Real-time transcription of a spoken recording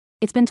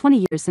It's been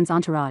 20 years since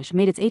Entourage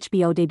made its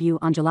HBO debut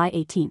on July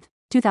 18,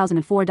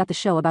 2004. The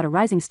show about a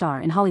rising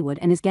star in Hollywood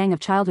and his gang of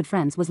childhood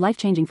friends was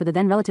life-changing for the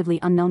then relatively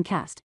unknown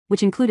cast,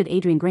 which included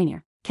Adrian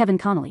Grenier, Kevin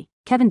Connolly,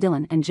 Kevin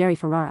Dillon and Jerry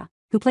Ferrara,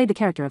 who played the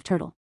character of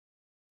Turtle.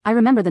 I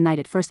remember the night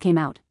it first came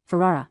out,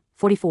 Ferrara,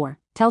 44,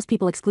 tells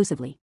People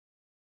exclusively.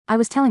 I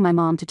was telling my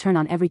mom to turn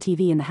on every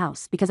TV in the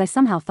house because I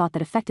somehow thought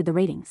that affected the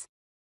ratings.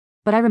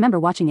 But I remember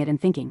watching it and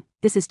thinking,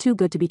 this is too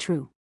good to be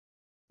true.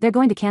 They're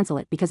going to cancel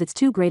it because it's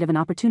too great of an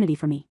opportunity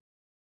for me.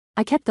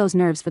 I kept those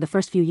nerves for the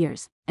first few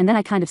years, and then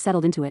I kind of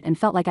settled into it and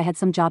felt like I had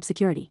some job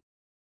security.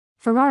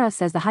 Ferrara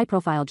says the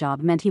high-profile job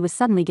meant he was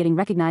suddenly getting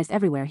recognized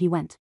everywhere he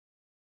went.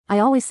 I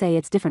always say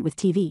it's different with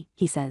TV,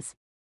 he says.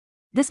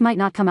 This might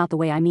not come out the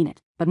way I mean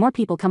it, but more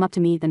people come up to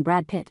me than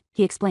Brad Pitt,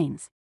 he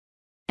explains.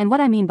 And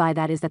what I mean by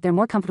that is that they're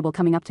more comfortable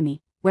coming up to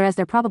me, whereas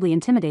they're probably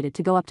intimidated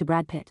to go up to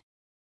Brad Pitt.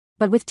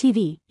 But with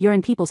TV, you're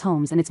in people's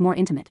homes and it's more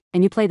intimate,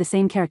 and you play the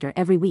same character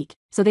every week,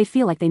 so they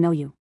feel like they know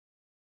you.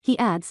 He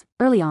adds,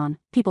 early on,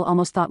 people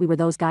almost thought we were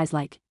those guys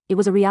like, it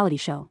was a reality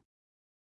show.